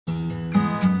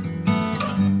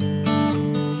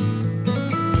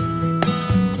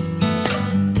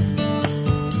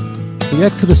The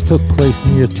Exodus took place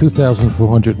in the year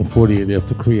 2448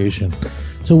 after creation.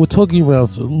 So we're talking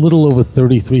about a little over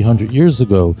 3,300 years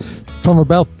ago. From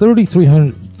about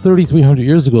 3,300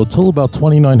 years ago till about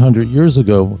 2,900 years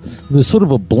ago, there's sort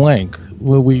of a blank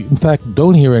where we, in fact,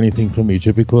 don't hear anything from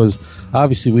Egypt because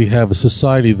obviously we have a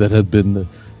society that had been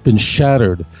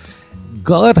shattered.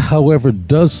 God, however,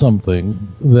 does something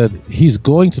that he's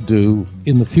going to do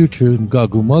in the future in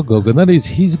Gog and Magog, and that is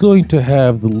he's going to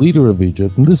have the leader of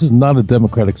Egypt, and this is not a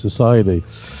democratic society,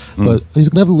 but he's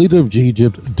going to have the leader of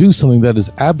Egypt do something that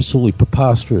is absolutely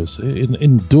preposterous. In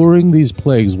enduring these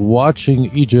plagues,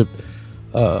 watching Egypt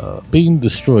being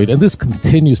destroyed, and this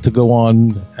continues to go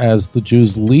on as the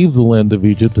Jews leave the land of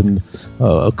Egypt and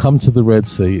come to the Red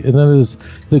Sea, and that is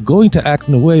they're going to act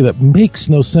in a way that makes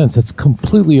no sense. That's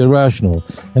completely irrational.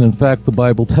 And in fact, the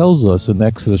Bible tells us in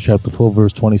Exodus chapter 4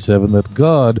 verse 27 that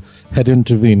God had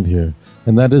intervened here,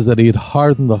 and that is that he had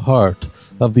hardened the heart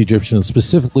of the Egyptians,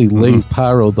 specifically laid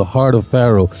Pharaoh, the heart of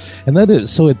Pharaoh. And that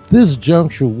is, so at this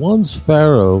juncture, once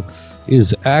Pharaoh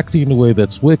is acting in a way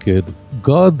that's wicked,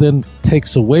 God then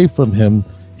takes away from him,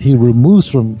 he removes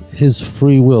from his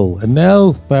free will. And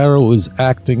now Pharaoh is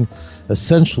acting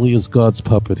essentially as God's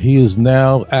puppet. He is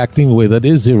now acting in a way that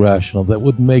is irrational, that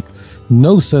would make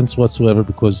no sense whatsoever,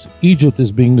 because Egypt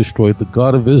is being destroyed. The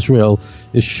God of Israel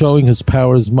is showing his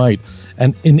power, his might.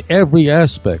 And in every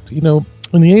aspect, you know,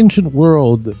 in the ancient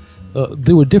world,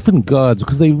 there were different gods,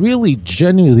 because they really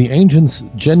genuinely, the ancients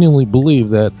genuinely believed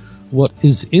that what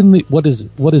is in the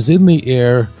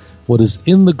air, what is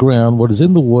in the ground, what is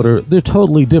in the water, they're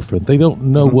totally different. They don't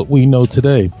know what we know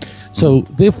today. So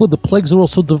therefore the plagues are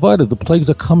also divided. The plagues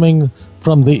are coming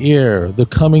from the air, they're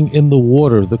coming in the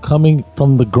water, they're coming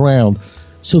from the ground.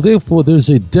 So therefore there's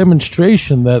a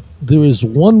demonstration that there is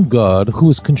one God who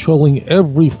is controlling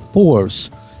every force,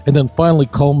 and then finally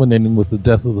culminating with the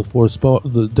death of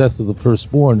the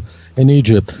firstborn in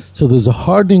Egypt. So there's a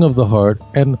hardening of the heart,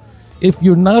 and if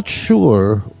you're not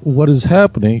sure what is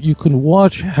happening, you can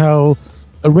watch how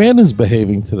Iran is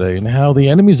behaving today and how the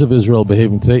enemies of Israel are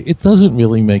behaving today. It doesn't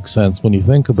really make sense when you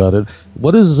think about it.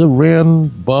 What is Iran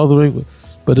bothering?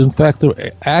 But in fact,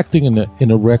 they're acting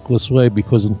in a reckless way,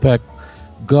 because in fact,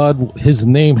 God, his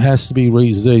name has to be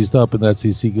raised up, and that's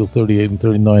Ezekiel 38 and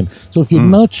 39. So if you're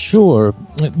not sure,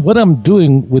 what I'm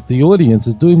doing with the audience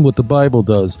is doing what the Bible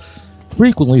does.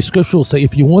 Frequently, Scripture will say,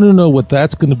 if you want to know what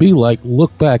that's going to be like,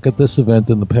 look back at this event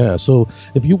in the past. So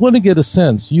if you want to get a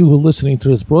sense, you who are listening to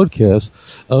this broadcast,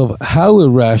 of how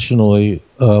irrationally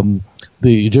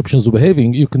the Egyptians were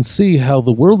behaving, you can see how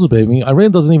the world's behaving.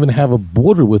 Iran doesn't even have a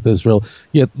border with Israel,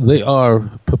 yet they are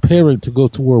preparing to go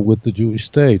to war with the Jewish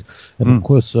state. And of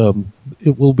course,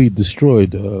 it will be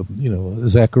destroyed.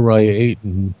 Zechariah 8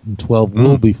 and 12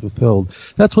 will be fulfilled.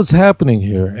 That's what's happening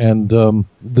here. And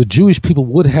the Jewish people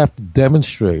would have to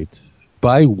demonstrate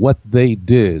by what they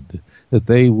did that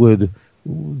they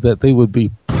would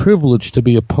be privileged to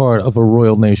be a part of a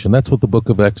royal nation. That's what the book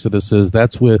of Exodus is.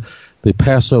 That's where the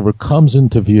Passover comes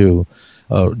into view.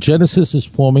 Genesis is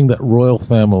forming that royal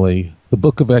family. The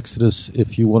book of Exodus,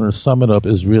 if you want to sum it up,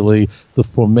 is really the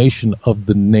formation of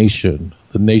the nation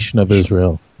of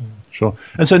Israel. Sure.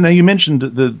 And so now you mentioned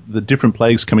the different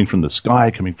plagues coming from the sky,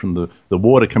 coming from the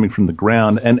water, coming from the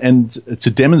ground, and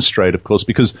to demonstrate, of course,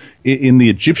 because in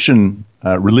the Egyptian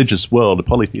religious world, a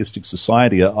polytheistic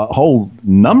society, a whole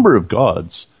number of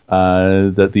gods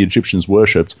that the Egyptians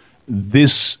worshipped,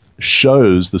 this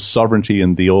shows the sovereignty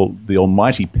and the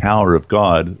almighty power of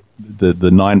God,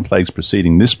 the 9 plagues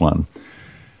preceding this one.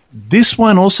 This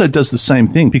one also does the same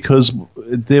thing, because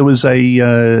there was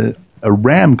a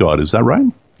ram god, is that right?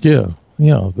 Yeah.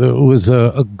 There was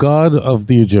a god of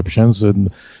the Egyptians,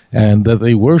 and that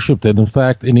they worshipped it. In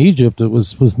fact, in Egypt, it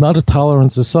was not a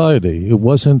tolerant society. It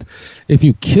wasn't. If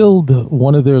you killed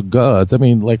one of their gods, I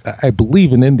mean, like I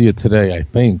believe in India today, I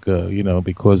think,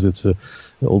 because it's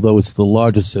although it's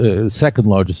the second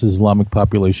largest Islamic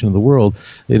population in the world,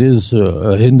 it is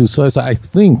a Hindu society. I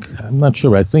think, I'm not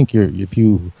sure. I think if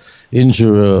you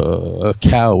injure a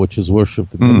cow, which is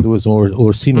worshipped in Hinduism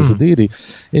or seen as a deity.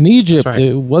 In Egypt,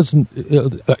 it wasn't.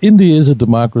 India is a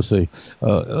democracy.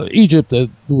 Egypt,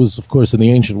 was, of course, in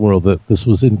the ancient world, that this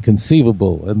was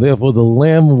inconceivable, and therefore the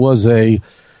lamb was a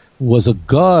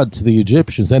god to the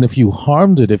Egyptians. And if you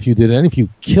harmed it, if you you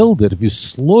killed it, if you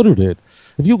slaughtered it,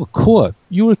 if you were caught,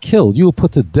 you were killed. You were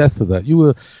put to death for that.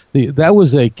 That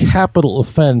was a capital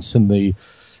offense in the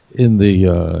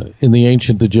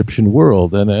ancient Egyptian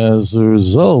world, and as a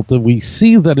result, we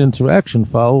see that interaction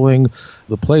following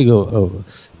the plague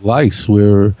of lice,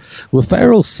 where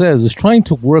Pharaoh is trying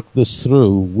to work this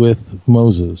through with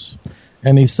Moses,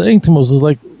 and he's saying to Moses,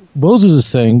 like, Moses is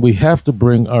saying we have to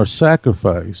bring our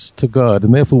sacrifice to God,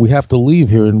 and therefore we have to leave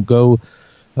here and go.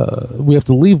 We have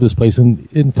to leave this place.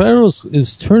 And Pharaoh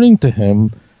is turning to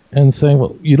him and saying,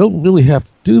 well, you don't really have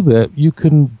to do that. You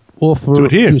can offer... Do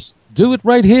it here. Do it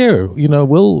right here.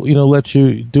 We'll, let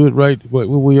you do it right where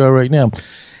we are right now.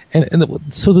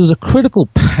 So there's a critical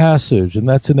passage, and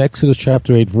that's in Exodus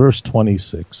chapter 8, verse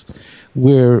 26,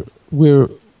 where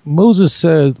Moses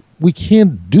said, we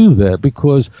can't do that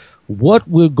because what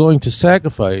we're going to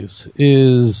sacrifice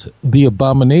is the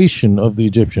abomination of the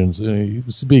Egyptians.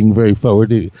 He's being very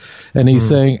forward, and he's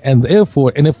saying, and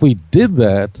therefore, and if we did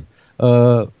that,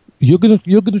 you're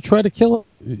gonna try to kill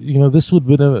it. This would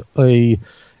have been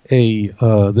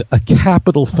a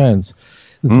capital offense.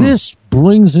 This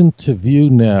brings into view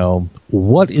now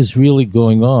what is really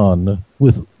going on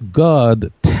with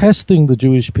God testing the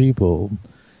Jewish people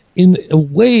in a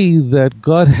way that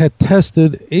God had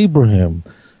tested Abraham,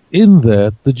 in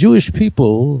that the Jewish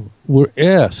people were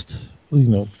asked,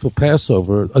 for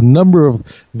Passover, a number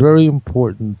of very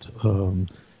important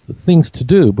things to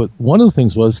do. But one of the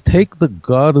things was take the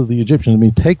God of the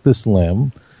Egyptians, take this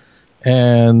lamb,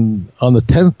 and on the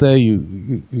 10th day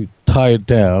you tie it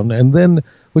down, and then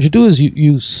what you do is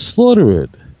you slaughter it.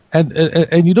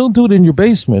 And you don't do it in your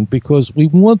basement because we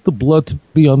want the blood to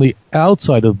be on the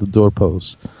outside of the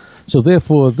doorpost. So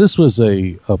therefore, this was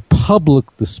a public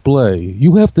display.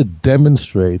 You have to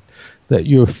demonstrate that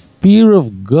your fear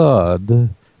of God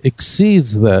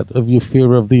exceeds that of your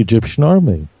fear of the Egyptian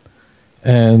army.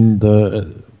 And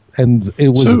it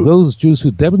was those Jews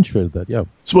who demonstrated that, yeah.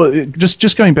 So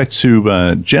just going back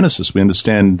to Genesis, we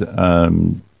understand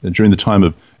during the time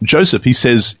of Joseph, he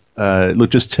says, look,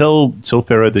 just tell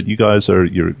Pharaoh that you guys are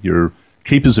your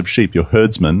keepers of sheep, your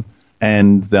herdsmen,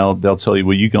 and they'll tell you,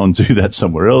 well, you go and do that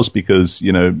somewhere else because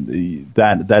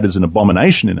that is an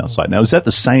abomination in our sight. Now, is that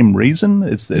the same reason?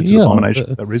 It's an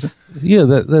abomination. That reason? Yeah,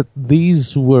 that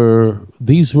these were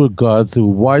gods that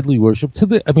were widely worshipped.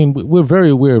 We're very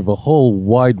aware of a whole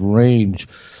wide range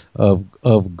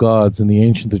of gods in the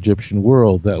ancient Egyptian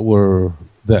world that were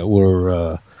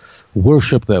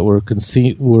worshipped, that were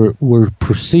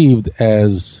perceived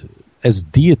as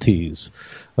deities,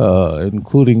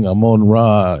 including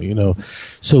Amon-Ra,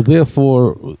 So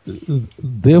therefore,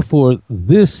 they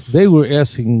were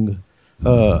asking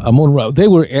Amon-Ra. They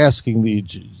were asking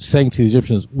saying to the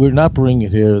Egyptians, "We're not bringing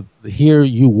it here. Here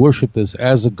you worship this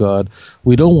as a god.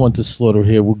 We don't want to slaughter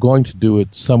here. We're going to do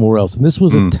it somewhere else." And this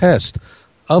was a test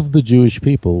of the Jewish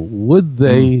people. Would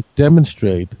they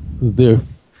demonstrate their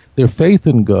faith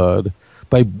in God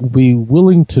by being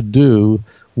willing to do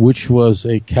which was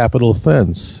a capital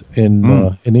offense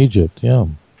in Egypt? Yeah.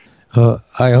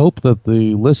 I hope that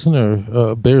the listener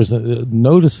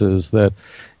notices that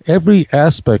every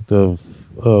aspect of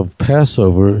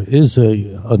Passover is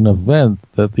an event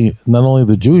that not only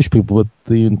the Jewish people but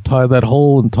that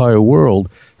whole entire world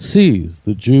sees.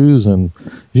 The Jews, and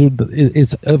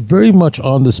it's very much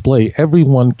on display.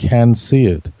 Everyone can see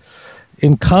it.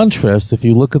 In contrast, if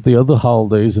you look at the other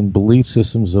holidays and belief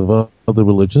systems of other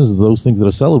religions, those things that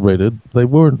are celebrated, they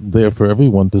weren't there for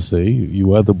everyone to see.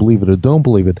 You either believe it or don't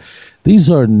believe it. These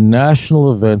are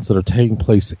national events that are taking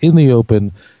place in the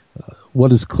open.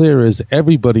 What is clear is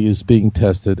everybody is being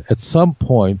tested. At some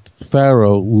point,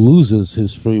 Pharaoh loses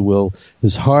his free will.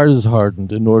 His heart is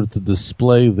hardened in order to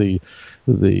display the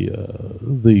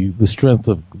strength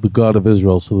of the God of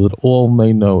Israel, so that all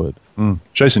may know it.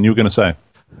 Jason, you were going to say.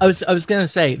 I was going to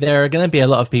say there are going to be a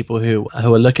lot of people who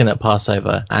are looking at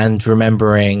Passover and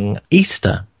remembering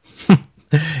Easter,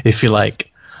 if you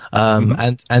like,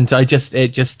 and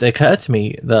it just occurred to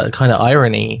me the kind of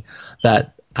irony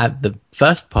that at the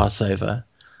first Passover,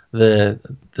 the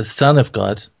Son of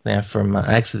God, from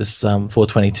Exodus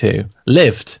 4:22,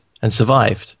 lived and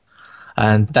survived,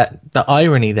 and that the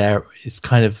irony there is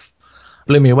kind of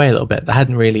blew me away a little bit. I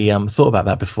hadn't really thought about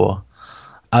that before.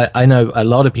 I know a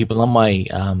lot of people on my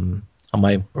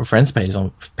friends page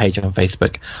on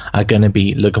Facebook are going to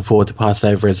be looking forward to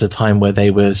Passover as a time where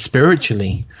they were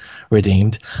spiritually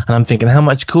redeemed, and I'm thinking how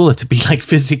much cooler to be like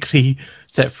physically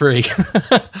set free.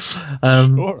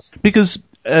 Sure. Because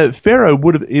Pharaoh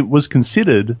was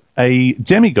considered a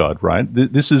demigod, right?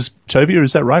 This is Tovia,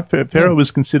 is that right? Pharaoh was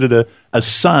considered a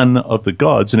son of the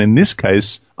gods, and in this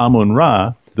case,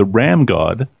 Amun-Ra, the ram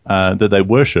god that they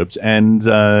worshipped, and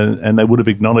they would have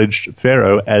acknowledged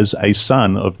Pharaoh as a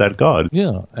son of that god.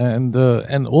 Yeah, and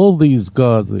all these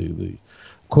gods, the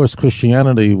course,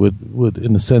 Christianity would,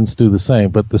 in a sense, do the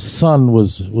same. But the sun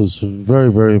was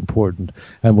very, very important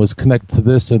and was connected to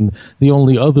this. And the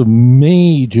only other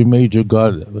major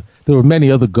god, there were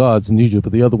many other gods in Egypt,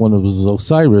 but the other one was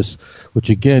Osiris, which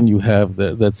again you have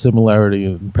that similarity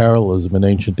and parallelism in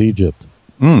ancient Egypt.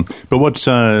 But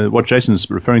what Jason's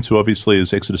referring to, obviously,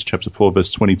 is Exodus chapter 4,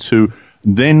 verse 22.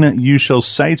 Then you shall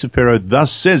say to Pharaoh,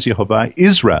 thus says Jehovah,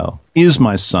 Israel is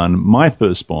my son, my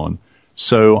firstborn.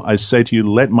 So I say to you,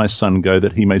 let my son go,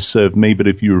 that he may serve me. But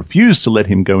if you refuse to let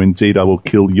him go, indeed, I will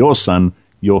kill your son,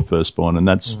 your firstborn. And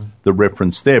that's the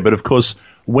reference there. But of course,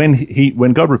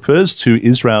 when God refers to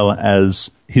Israel as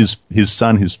his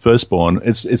son, his firstborn,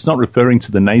 it's not referring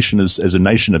to the nation as a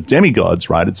nation of demigods,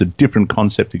 right? It's a different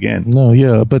concept again. No,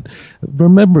 yeah, but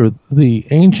remember, the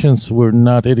ancients were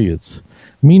not idiots,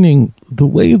 meaning the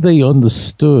way they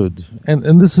understood,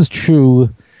 and this is true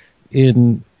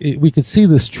we could see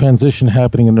this transition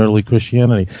happening in early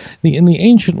Christianity. In the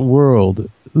ancient world,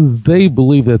 they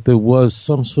believed that there was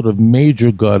some sort of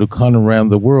major god who kind of ran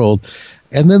the world.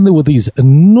 And then there were these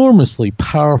enormously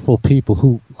powerful people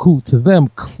who to them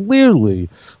clearly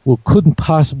couldn't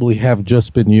possibly have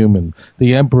just been human.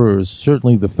 The emperors,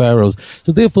 certainly the pharaohs.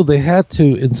 So therefore they had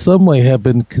to in some way have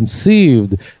been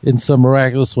conceived in some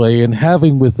miraculous way, and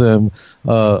having with them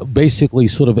basically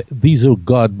sort of, these are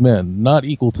God men, not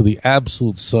equal to the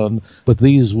absolute son, but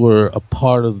these were a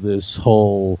part of this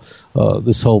whole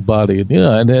body.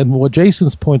 And what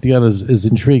Jason's pointing out is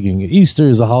intriguing. Easter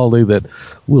is a holiday that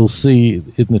we'll see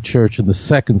in the church in the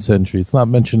 2nd century. It's not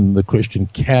mentioned in the Christian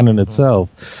canon itself,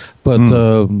 but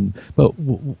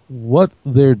what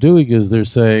they're doing is they're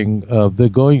saying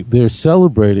they're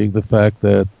celebrating the fact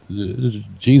that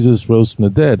Jesus rose from the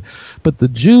dead. But the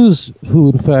Jews who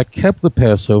in fact kept the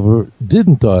Passover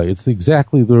didn't die. It's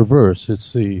exactly the reverse.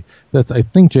 That's I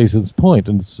think Jason's point,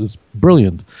 and it's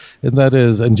brilliant. And that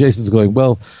is, and Jason's going,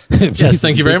 well, yes,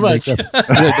 thank you very much.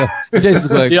 Jason's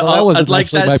going, well, that wasn't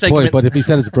like actually my point, but if he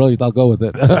said it's brilliant, I'll go with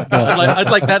it. I'd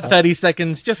like that 30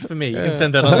 seconds just for me. You can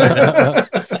send that on there.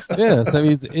 Yes, I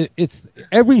mean, it's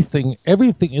everything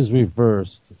is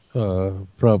reversed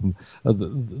from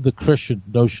the Christian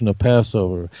notion of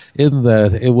Passover, in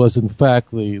that it was in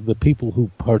fact the people who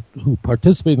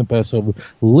participated in the Passover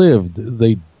lived.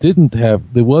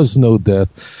 There was no death.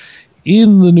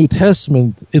 In the New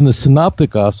Testament, in the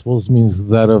Synoptic Gospels, means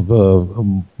that of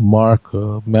Mark,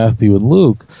 Matthew, and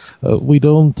Luke,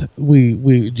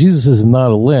 Jesus is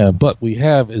not a lamb, but we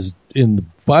have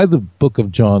by the book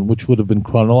of John, which would have been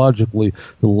chronologically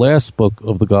the last book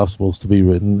of the Gospels to be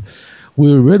written,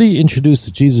 we're already introduced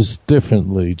to Jesus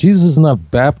differently. Jesus is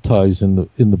not baptized in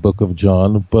the book of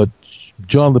John, but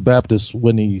John the Baptist,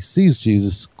 when he sees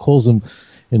Jesus, calls him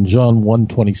in John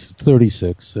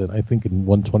 1:36, and I think in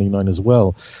 1:29 as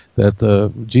well,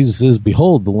 that Jesus is,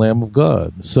 behold, the Lamb of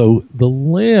God. So the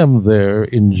Lamb there,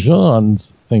 in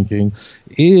John's thinking,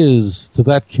 is, to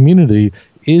that community,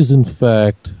 is in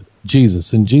fact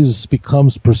Jesus, and Jesus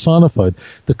becomes personified.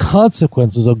 The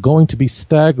consequences are going to be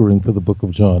staggering for the book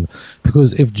of John,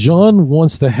 because if John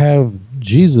wants to have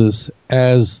Jesus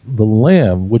as the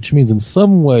Lamb, which means in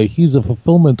some way he's a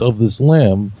fulfillment of this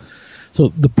Lamb,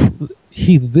 so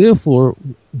therefore,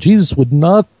 Jesus would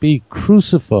not be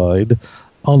crucified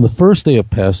on the first day of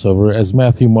Passover, as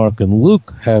Matthew, Mark, and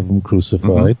Luke have him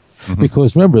crucified. Mm-hmm.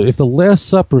 Because remember, if the Last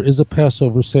Supper is a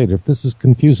Passover Seder, if this is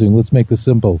confusing, let's make this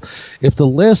simple. If the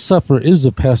Last Supper is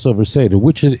a Passover Seder,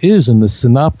 which it is in the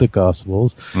Synoptic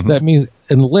Gospels, that means,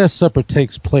 and the Last Supper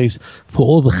takes place for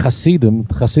all the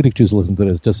Hasidic Jews listen to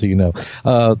this, just so you know.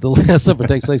 The Last Supper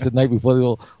takes place the night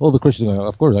before all the Christians.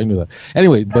 Of course, I knew that.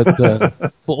 Anyway, but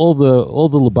for all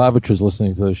the Lubavitchers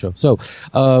listening to the show, so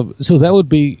that would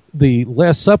be the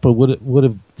Last Supper would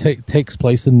have takes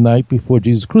place the night before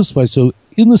Jesus crucified. So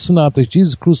in the Synoptics,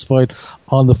 Jesus crucified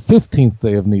on the 15th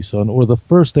day of Nisan, or the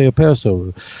first day of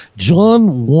Passover.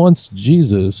 John wants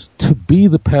Jesus to be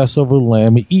the Passover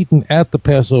lamb, eaten at the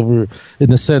Passover, in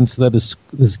the sense that is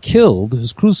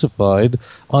crucified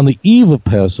on the eve of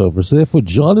Passover. So therefore,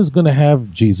 John is going to have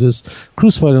Jesus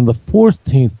crucified on the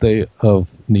 14th day of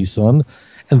Nisan.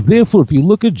 And therefore, if you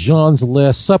look at John's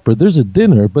Last Supper, there's a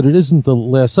dinner, but it isn't the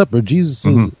Last Supper. Jesus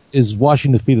is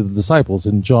washing the feet of the disciples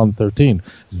in John 13.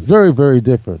 It's very, very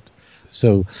different.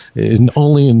 So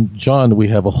only in John we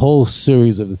have a whole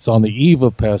series of, it's on the eve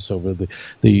of Passover.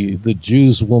 The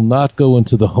Jews will not go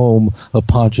into the home of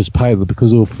Pontius Pilate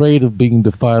because they're afraid of being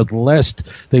defiled,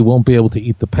 lest they won't be able to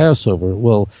eat the Passover.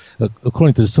 Well,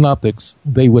 according to the Synoptics,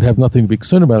 they would have nothing to be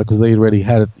concerned about it because they already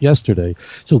had it yesterday.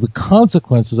 So the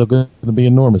consequences are going to be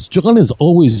enormous. John is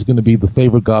always going to be the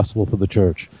favorite gospel for the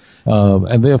church.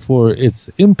 And therefore, its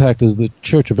impact is the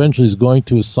church eventually is going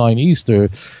to assign Easter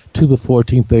to the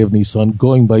 14th day of Nisan,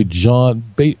 going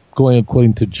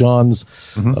according to John's,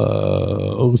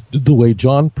 the way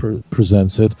John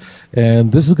presents it.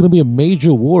 And this is going to be a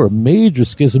major war, a major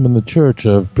schism in the church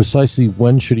of precisely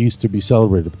when should Easter be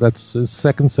celebrated. That's the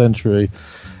 2nd century,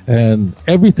 and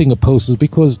everything opposes,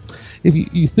 because if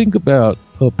you think about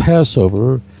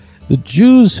Passover, the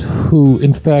Jews who,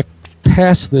 in fact,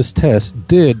 passed this test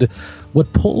did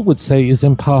what Paul would say is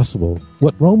impossible,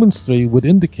 what Romans 3 would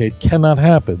indicate cannot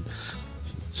happen.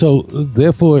 So,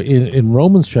 therefore, in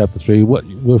Romans chapter 3, what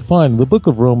we'll find, the book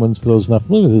of Romans, for those not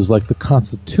familiar, is like the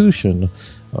constitution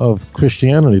of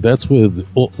Christianity. That's where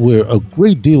a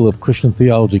great deal of Christian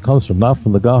theology comes from, not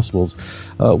from the Gospels.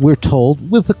 We're told,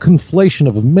 with a conflation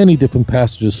of many different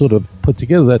passages sort of put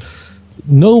together, that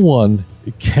no one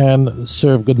can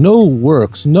serve God.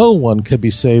 No one can be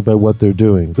saved by what they're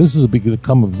doing. This has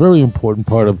become a very important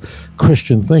part of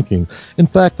Christian thinking. In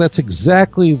fact, that's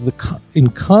exactly in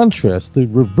contrast, the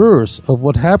reverse of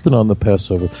what happened on the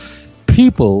Passover.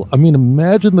 People,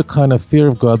 imagine the kind of fear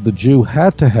of God the Jew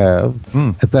had to have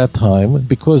at that time,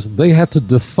 because they had to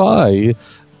defy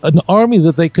an army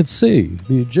that they could see.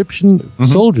 The Egyptian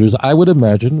soldiers, I would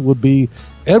imagine, would be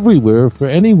everywhere for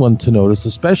anyone to notice,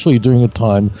 especially during a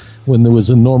time when there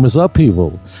was enormous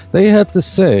upheaval. They had to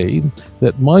say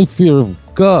that my fear of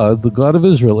God, the God of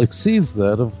Israel, exceeds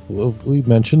that of we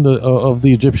mentioned, of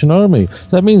the Egyptian army.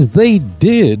 That means they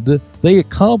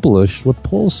accomplished what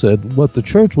Paul said, what the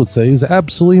church would say is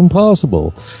absolutely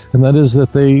impossible. And that is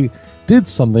that they did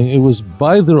something. It was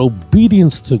by their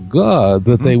obedience to God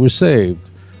that they were saved,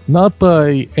 not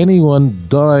by anyone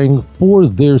dying for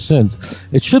their sins.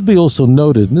 It should be also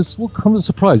noted, and this will come as a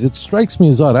surprise, it strikes me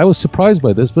as odd. I was surprised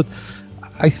by this, but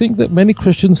I think that many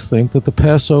Christians think that the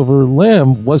Passover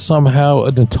lamb was somehow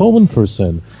an atonement for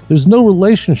sin. There's no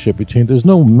relationship there's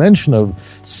no mention of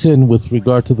sin with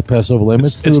regard to the Passover lamb.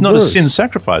 It's not a sin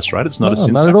sacrifice, right? It's not a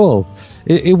sin sacrifice. Not at all.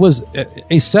 It was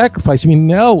a sacrifice.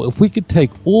 Now, if we could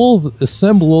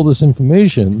assemble all this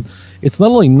information, it's not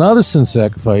only not a sin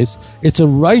sacrifice, it's a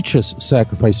righteous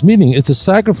sacrifice, meaning it's a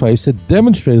sacrifice that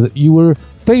demonstrated that you were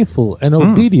faithful and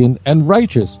obedient and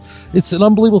righteous. It's an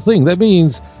unbelievable thing. That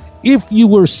means if you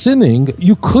were sinning,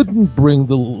 you couldn't bring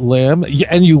the lamb,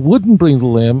 and you wouldn't bring the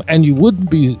lamb, and you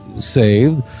wouldn't be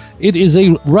saved. It is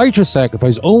a righteous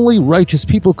sacrifice. Only righteous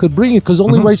people could bring it, because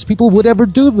only righteous people would ever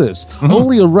do this.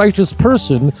 Only a righteous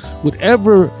person would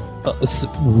ever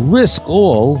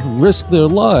risk their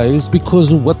lives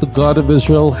because of what the God of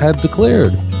Israel had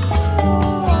declared.